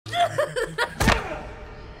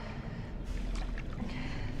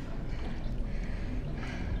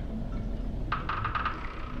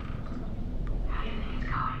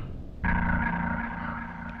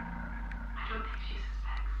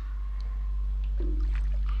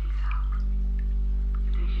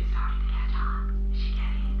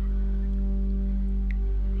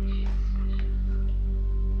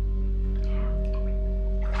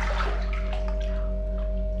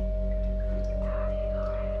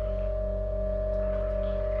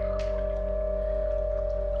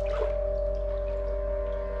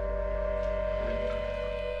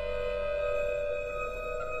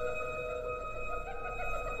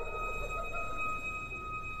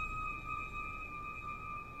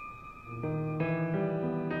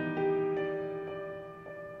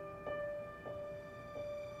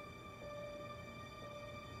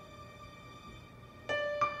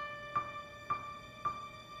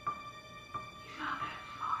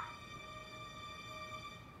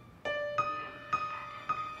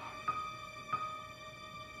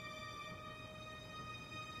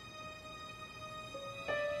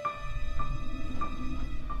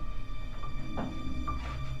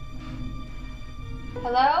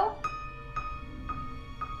Hello?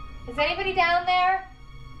 Is anybody down there?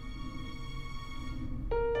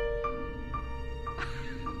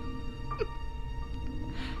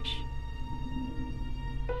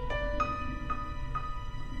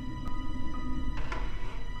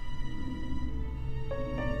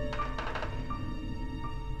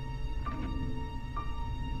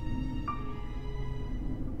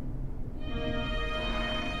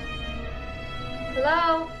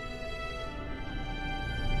 Hello?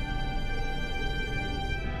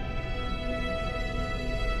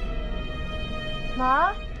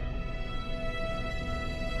 Ma?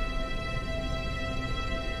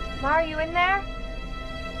 Ma, are you in there?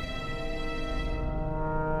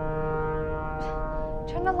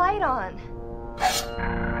 Turn the light on.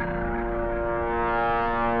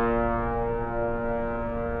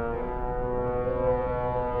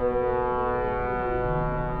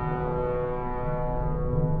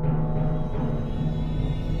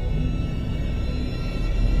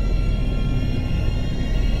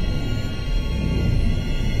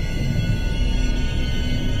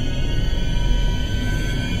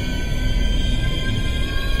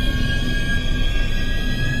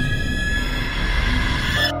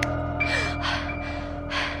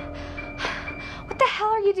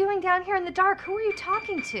 Down here in the dark, who are you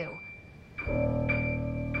talking to?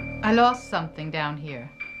 I lost something down here.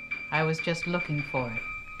 I was just looking for it.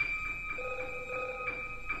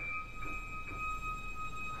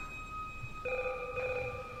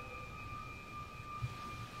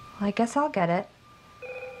 Well, I guess I'll get it.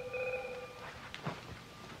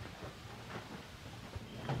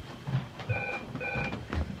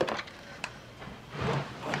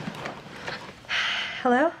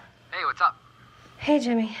 Hello? Hey, what's up? Hey,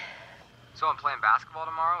 Jimmy. So I'm playing basketball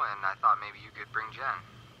tomorrow, and I thought maybe you could bring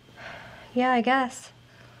Jen. Yeah, I guess.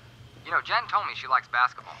 You know, Jen told me she likes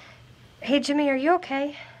basketball. Hey, Jimmy, are you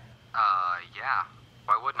okay? Yeah.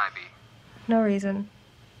 Why wouldn't I be? No reason.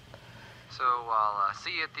 So I'll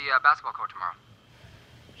see you at the basketball court tomorrow.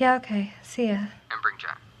 Yeah, okay. See ya. And bring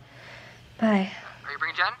Jen. Bye. Are you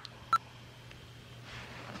bringing Jen?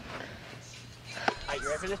 All right, you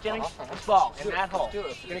ready for this, Jimmy? This ball in that hole.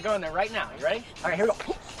 We're gonna go in there right now. You ready? All right, here we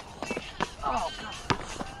go. Oh, God.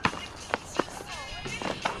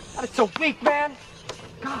 That is so weak, man.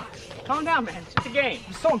 God, calm down, man. It's just a game.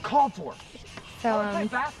 It's so uncalled for. So, play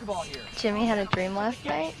basketball here. Jimmy had a dream last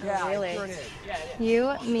night? Yeah, Really? sure it is. Yeah, it is.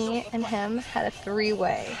 You, me, and him had a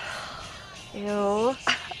three-way. Ew. Oh.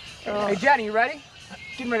 Hey, Jenny, you ready?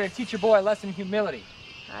 Getting ready to teach your boy a lesson in humility.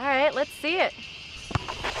 All right, let's see it.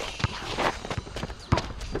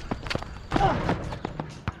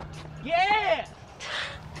 Yeah!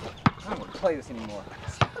 I don't want to play this anymore.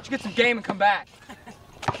 Why don't you get some game and come back?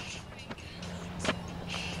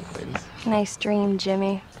 Nice dream,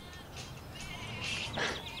 Jimmy.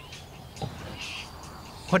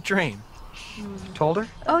 What dream? Told her?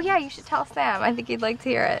 Oh, yeah, you should tell Sam. I think he'd like to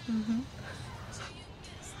hear it. Mm-hmm.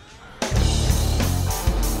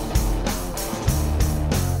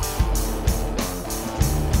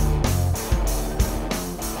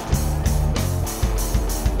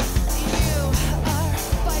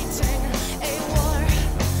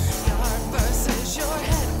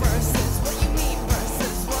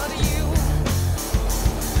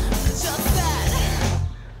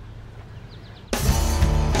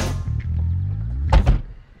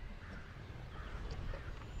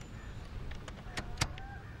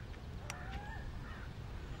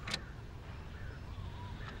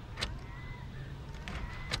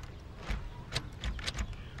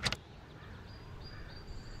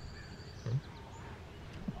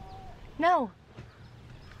 No.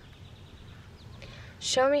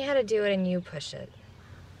 Show me how to do it and you push it.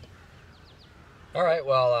 All right,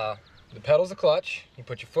 well, The pedal's the clutch. You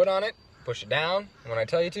put your foot on it, push it down, and when I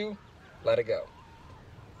tell you to, let it go.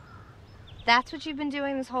 That's what you've been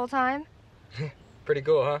doing this whole time? Pretty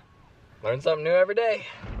cool, huh? Learn something new every day.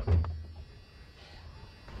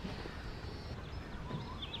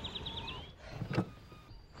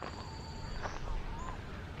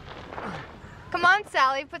 Come on,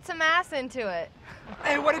 Sally, put some ass into it.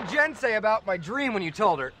 Hey, what did Jen say about my dream when you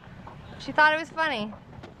told her? She thought it was funny.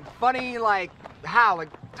 Funny, like, how? Like,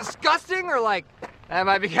 disgusting, or like, that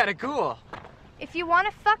might be kind of cool? If you want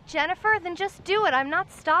to fuck Jennifer, then just do it. I'm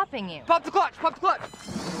not stopping you. Pop the clutch, pop the clutch!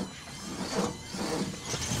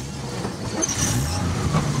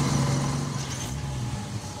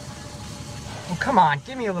 Oh, come on,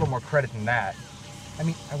 give me a little more credit than that. I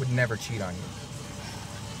mean, I would never cheat on you.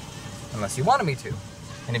 Unless you wanted me to.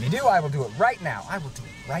 And if you do, I will do it right now. I will do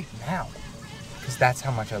it right now. Because that's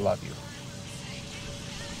how much I love you.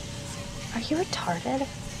 Are you retarded?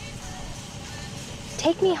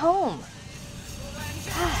 Take me home.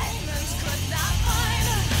 God.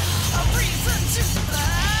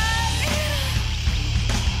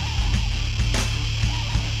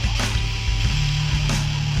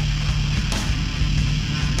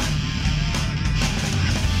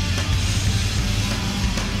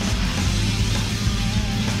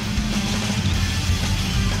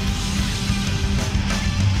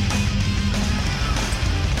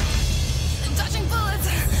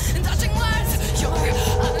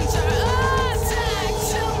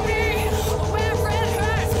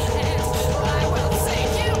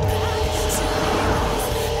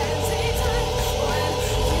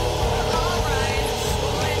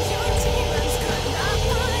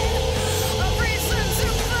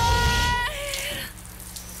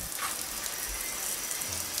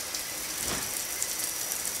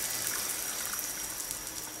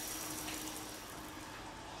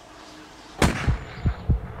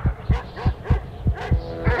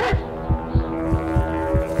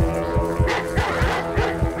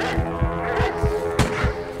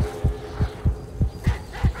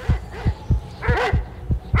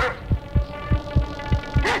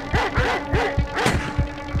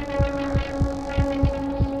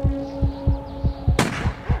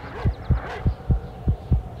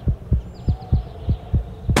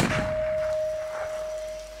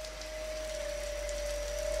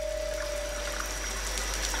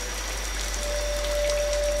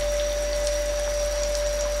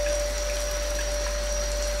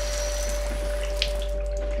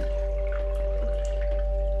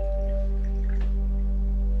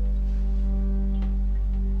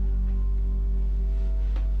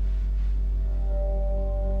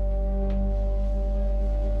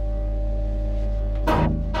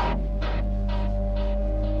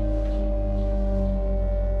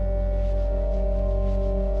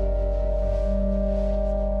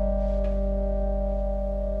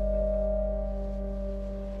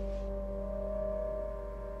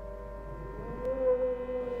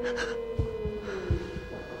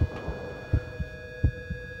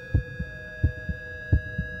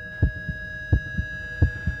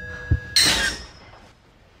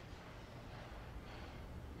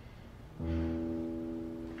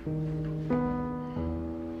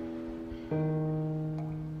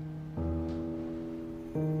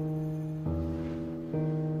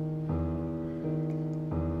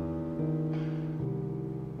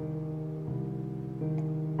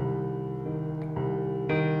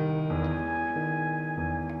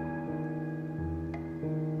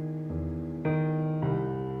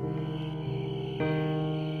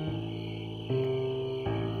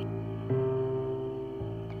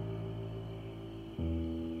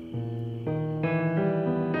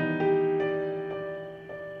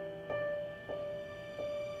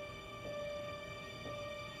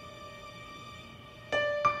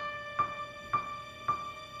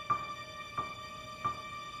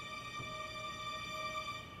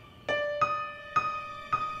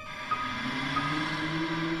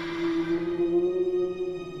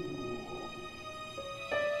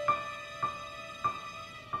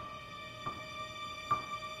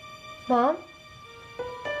 Mom?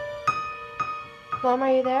 Mom,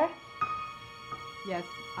 are you there? Yes,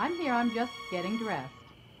 I'm here. I'm just getting dressed.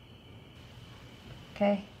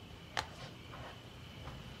 Okay.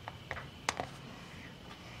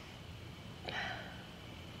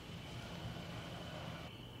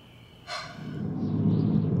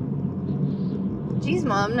 Geez,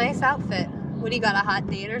 Mom, nice outfit. What, do you got a hot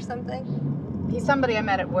date or something? He's somebody I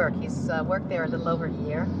met at work. He's worked there a little over a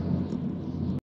year.